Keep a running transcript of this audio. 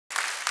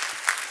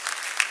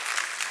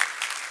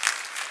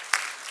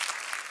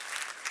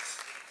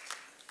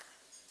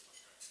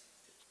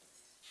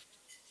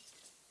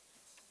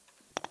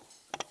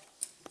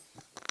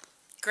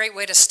great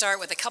way to start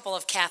with a couple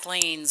of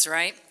Kathleens,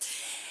 right?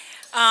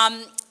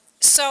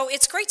 So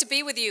it's great to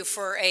be with you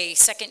for a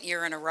second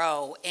year in a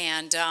row,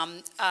 and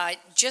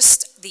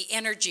just the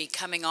energy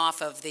coming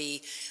off of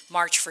the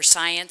March for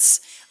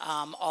Science,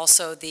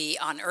 also the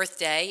on Earth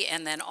Day,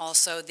 and then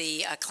also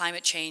the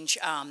climate change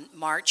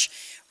march.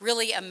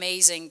 Really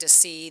amazing to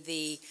see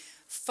the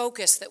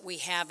focus that we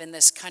have in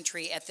this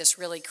country at this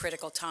really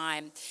critical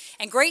time.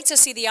 And great to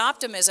see the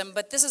optimism,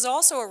 but this is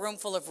also a room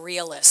full of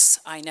realists,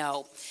 I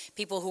know.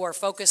 People who are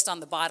focused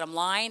on the bottom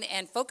line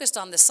and focused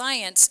on the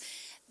science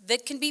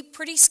that can be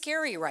pretty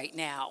scary right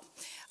now.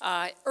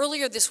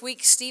 Earlier this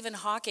week, Stephen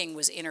Hawking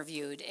was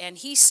interviewed, and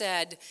he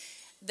said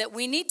that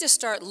we need to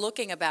start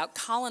looking about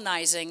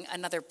colonizing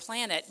another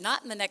planet,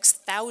 not in the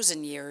next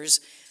 1,000 years,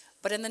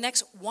 but in the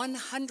next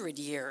 100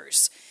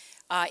 years.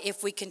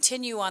 If we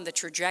continue on the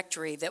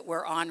trajectory that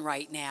we're on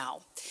right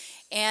now.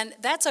 And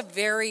that's a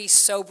very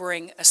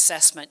sobering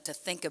assessment to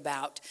think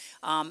about,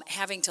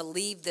 having to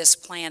leave this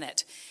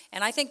planet.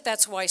 And I think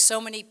that's why so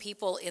many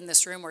people in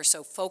this room are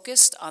so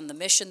focused on the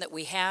mission that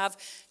we have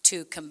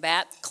to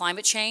combat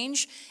climate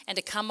change and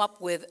to come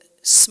up with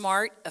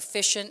smart,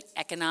 efficient,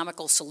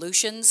 economical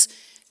solutions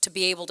to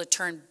be able to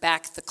turn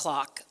back the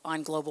clock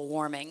on global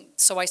warming.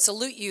 So I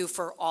salute you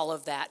for all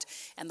of that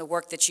and the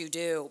work that you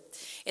do.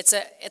 It's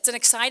an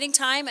exciting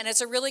time, and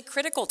it's a really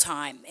critical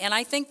time. And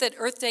I think that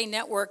Earth Day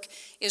Network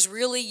is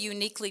really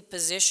uniquely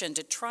positioned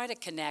to try to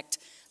connect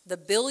the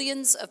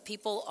billions of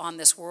people in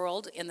this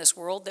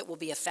world that will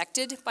be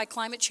affected by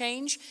climate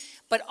change,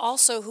 but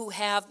also who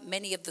have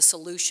many of the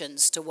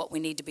solutions to what we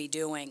need to be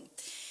doing.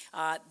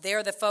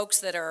 They're the folks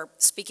that are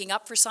speaking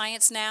up for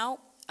science now,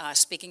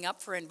 speaking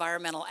up for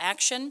environmental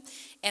action,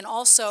 and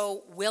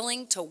also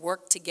willing to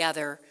work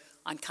together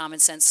on common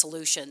sense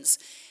solutions.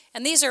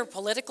 And these are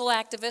political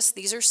activists,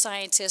 these are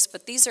scientists,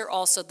 but these are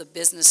also the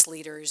business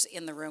leaders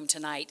in the room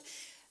tonight,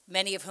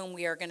 many of whom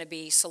we are going to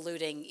be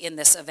saluting in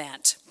this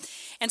event.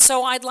 And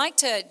so I'd like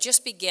to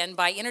just begin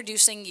by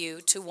introducing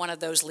you to one of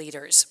those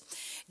leaders.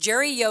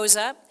 Geri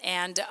Yoza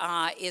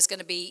is going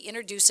to be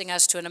introducing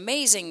us to an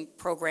amazing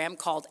program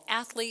called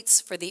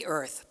Athletes for the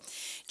Earth.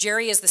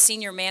 Geri is the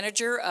senior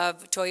manager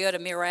of Toyota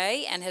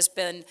Mirai and has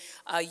been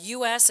a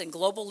U.S. and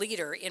global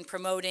leader in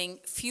promoting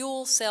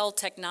fuel cell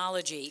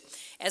technology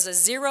as a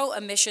zero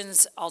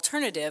emissions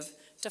alternative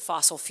to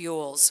fossil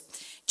fuels.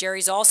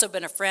 Geri's also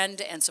been a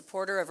friend and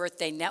supporter of Earth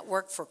Day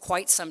Network for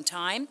quite some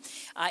time.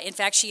 In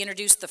fact, she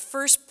introduced the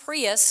first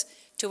Prius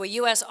to a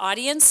U.S.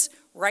 audience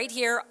right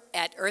here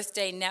at Earth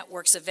Day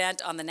Network's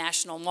event on the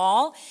National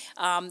Mall.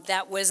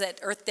 That was at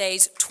Earth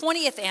Day's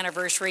 20th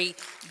anniversary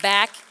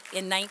back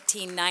in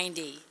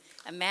 1990.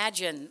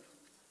 Imagine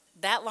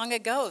that long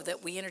ago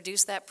that we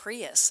introduced that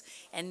Prius.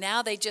 And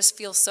now they just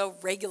feel so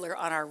regular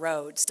on our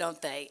roads, don't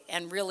they?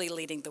 And really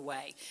leading the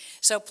way.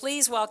 So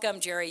please welcome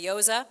Geri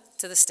Yoza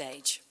to the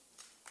stage.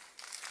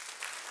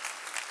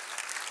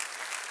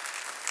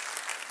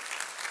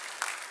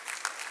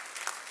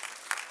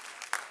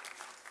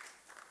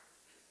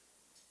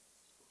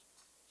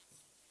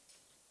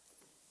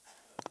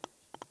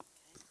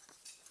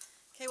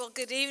 Okay, well,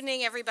 good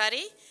evening,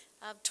 everybody.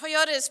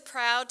 Toyota is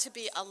proud to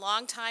be a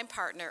longtime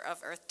partner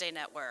of Earth Day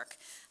Network.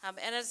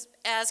 And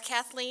as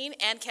Kathleen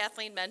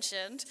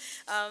mentioned,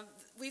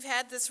 we've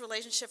had this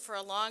relationship for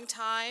a long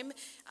time.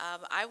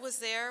 I was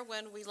there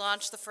when we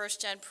launched the first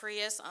gen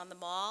Prius on the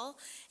mall,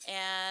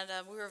 and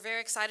we were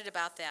very excited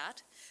about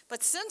that.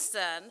 But since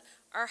then,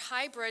 our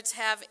hybrids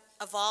have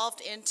evolved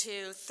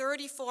into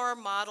 34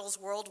 models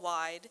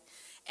worldwide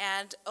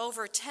and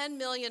over 10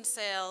 million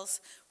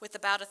sales, with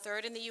about a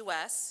third in the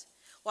US,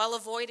 while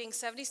avoiding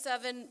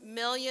 77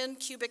 million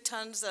cubic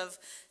tons of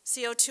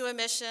CO2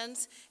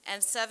 emissions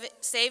and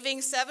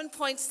saving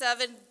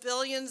 7.7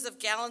 billion of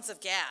gallons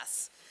of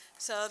gas.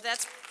 So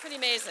that's pretty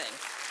amazing.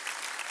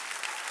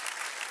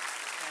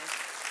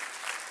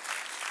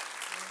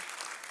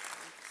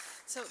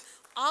 So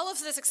all of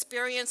this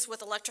experience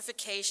with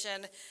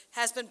electrification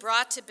has been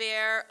brought to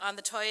bear on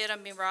the Toyota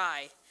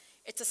Mirai.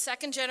 It's a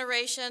second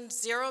generation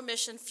zero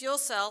emission fuel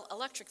cell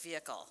electric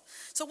vehicle.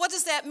 So what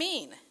does that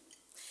mean?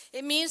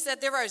 It means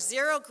that there are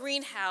zero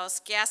greenhouse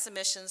gas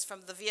emissions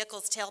from the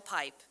vehicle's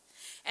tailpipe.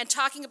 And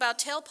talking about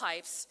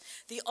tailpipes,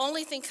 the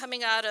only thing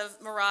coming out of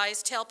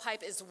Mirai's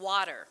tailpipe is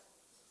water.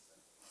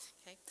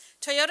 Okay.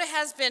 Toyota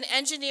has been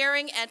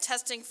engineering and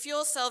testing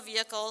fuel cell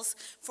vehicles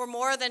for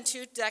more than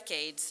 2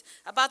 decades,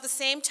 about the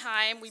same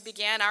time we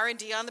began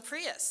R&D on the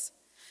Prius.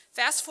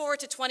 Fast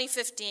forward to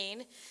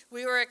 2015,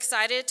 we were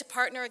excited to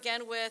partner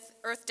again with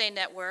Earth Day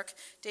Network,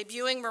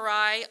 debuting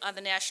Mirai on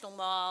the National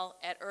Mall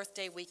at Earth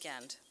Day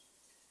weekend.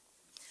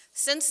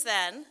 Since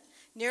then,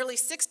 nearly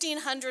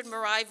 1,600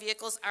 Mirai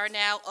vehicles are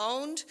now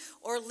owned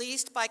or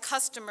leased by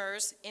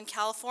customers in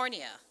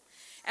California.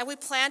 And we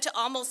plan to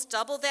almost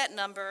double that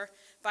number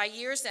by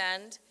year's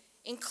end,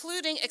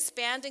 including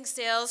expanding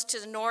sales to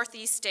the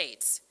Northeast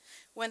states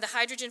when the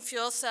hydrogen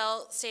fuel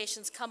cell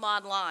stations come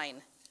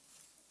online.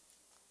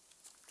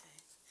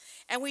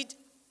 Okay.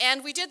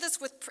 And we did this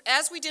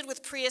as we did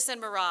with Prius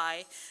and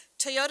Mirai.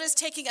 Toyota is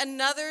taking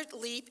another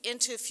leap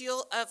into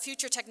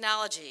future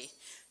technology.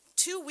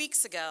 2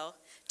 weeks ago,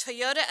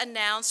 Toyota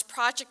announced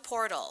Project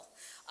Portal,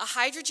 a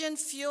hydrogen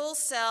fuel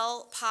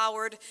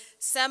cell-powered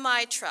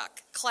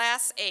semi-truck,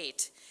 Class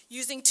 8,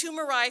 using 2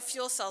 Mirai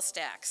fuel cell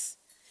stacks.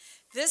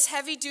 This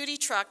heavy-duty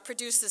truck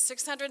produces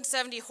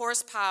 670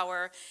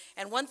 horsepower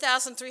and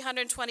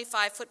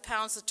 1,325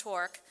 foot-pounds of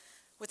torque,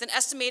 with an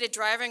estimated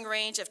driving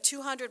range of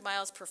 200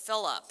 miles per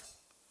fill-up.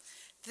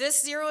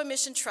 This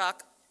zero-emission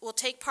truck will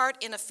take part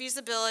in a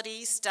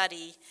feasibility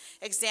study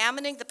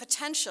examining the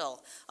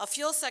potential of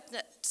fuel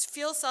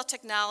cell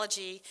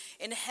technology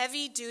in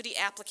heavy-duty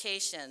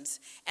applications,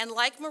 and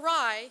like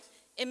Mirai,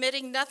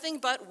 emitting nothing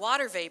but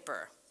water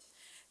vapor.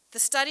 The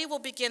study will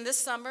begin this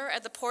summer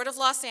at the Port of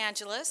Los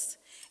Angeles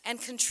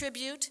and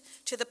contribute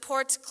to the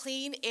port's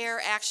Clean Air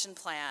Action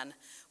Plan,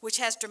 which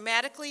has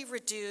dramatically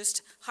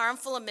reduced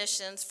harmful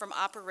emissions from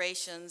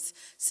operations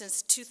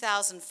since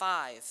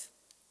 2005.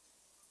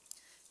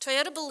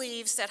 Toyota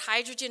believes that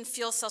hydrogen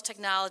fuel cell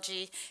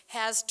technology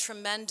has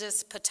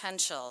tremendous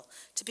potential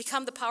to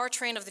become the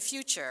powertrain of the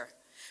future.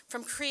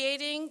 From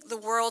creating the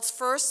world's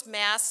first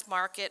mass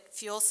market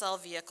fuel cell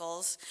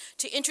vehicles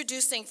to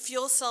introducing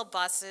fuel cell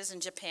buses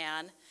in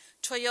Japan,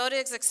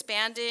 Toyota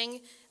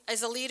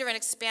is a leader in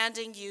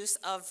expanding use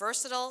of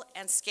versatile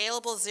and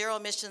scalable zero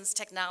emissions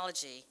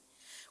technology.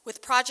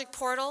 With Project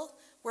Portal,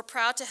 we're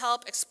proud to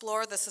help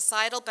explore the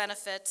societal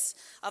benefits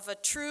of a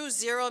true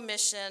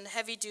zero-emission,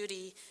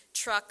 heavy-duty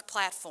truck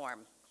platform.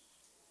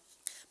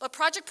 But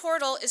Project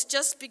Portal is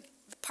just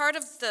part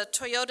of the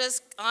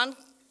Toyota's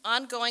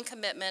ongoing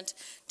commitment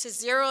to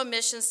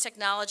zero-emissions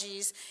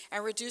technologies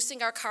and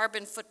reducing our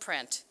carbon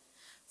footprint.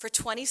 For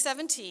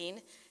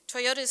 2017,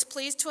 Toyota is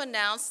pleased to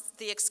announce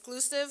the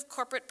exclusive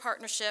corporate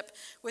partnership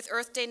with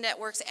Earth Day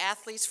Network's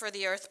Athletes for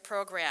the Earth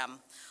program,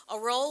 a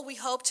role we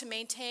hope to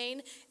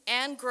maintain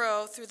and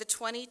grow through the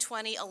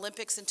 2020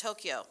 Olympics in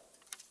Tokyo.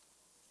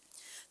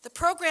 The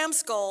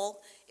program's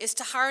goal is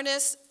to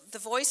harness the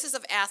voices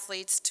of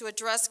athletes to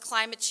address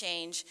climate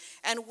change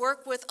and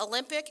work with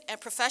Olympic and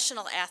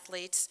professional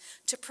athletes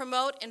to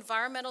promote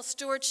environmental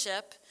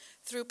stewardship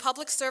through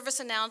public service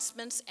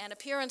announcements and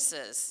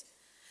appearances.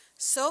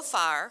 So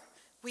far,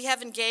 we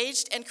have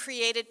engaged and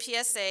created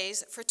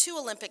PSAs for 2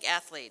 Olympic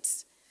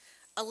athletes.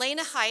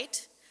 Elena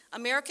Height,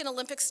 American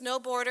Olympic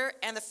snowboarder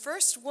and the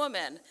first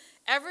woman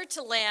ever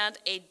to land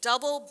a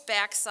double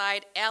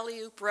backside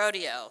alley-oop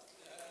rodeo.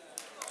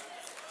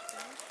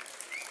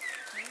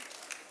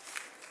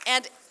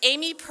 And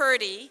Amy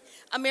Purdy,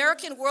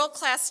 American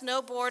world-class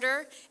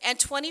snowboarder and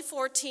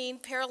 2014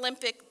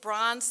 Paralympic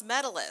bronze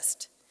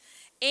medalist.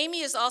 Amy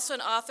is also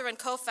an author and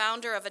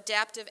co-founder of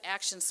Adaptive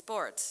Action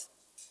Sports.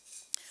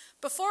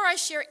 Before I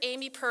share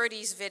Amy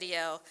Purdy's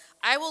video,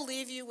 I will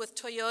leave you with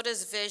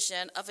Toyota's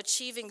vision of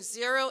achieving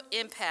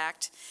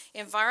zero-impact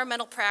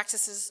environmental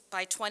practices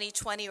by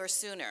 2020 or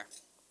sooner.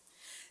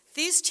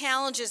 These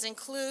challenges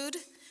include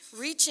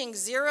reaching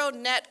zero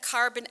net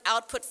carbon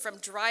output from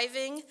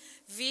driving,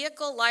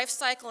 vehicle life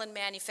cycle and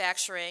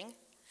manufacturing,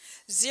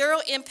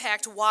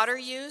 zero-impact water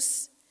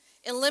use,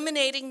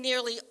 eliminating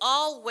nearly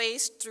all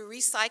waste through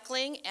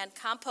recycling and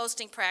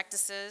composting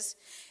practices,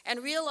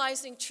 and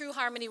realizing true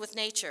harmony with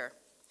nature.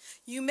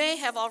 You may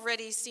have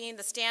already seen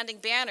the standing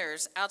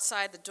banners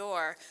outside the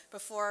door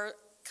before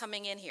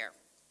coming in here.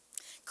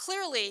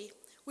 Clearly,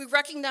 we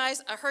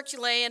recognize a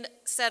Herculean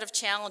set of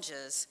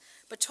challenges,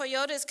 but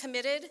Toyota is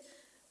committed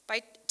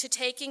to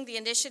taking the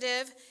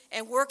initiative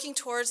and working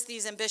towards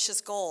these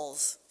ambitious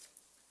goals.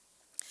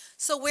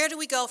 So where do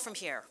we go from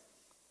here?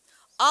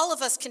 All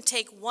of us can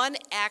take one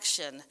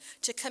action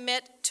to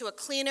commit to a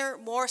cleaner,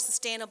 more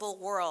sustainable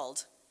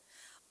world.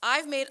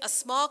 I've made a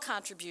small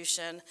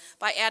contribution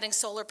by adding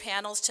solar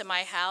panels to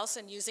my house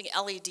and using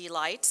LED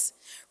lights,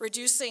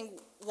 reducing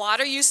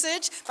water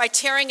usage by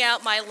tearing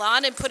out my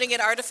lawn and putting in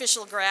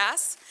artificial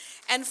grass,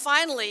 and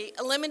finally,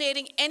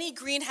 eliminating any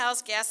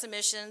greenhouse gas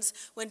emissions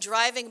when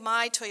driving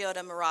my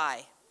Toyota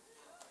Mirai.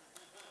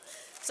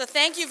 So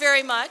thank you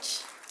very much,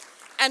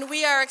 and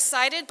we are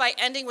excited by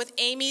ending with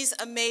Amy's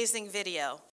amazing video.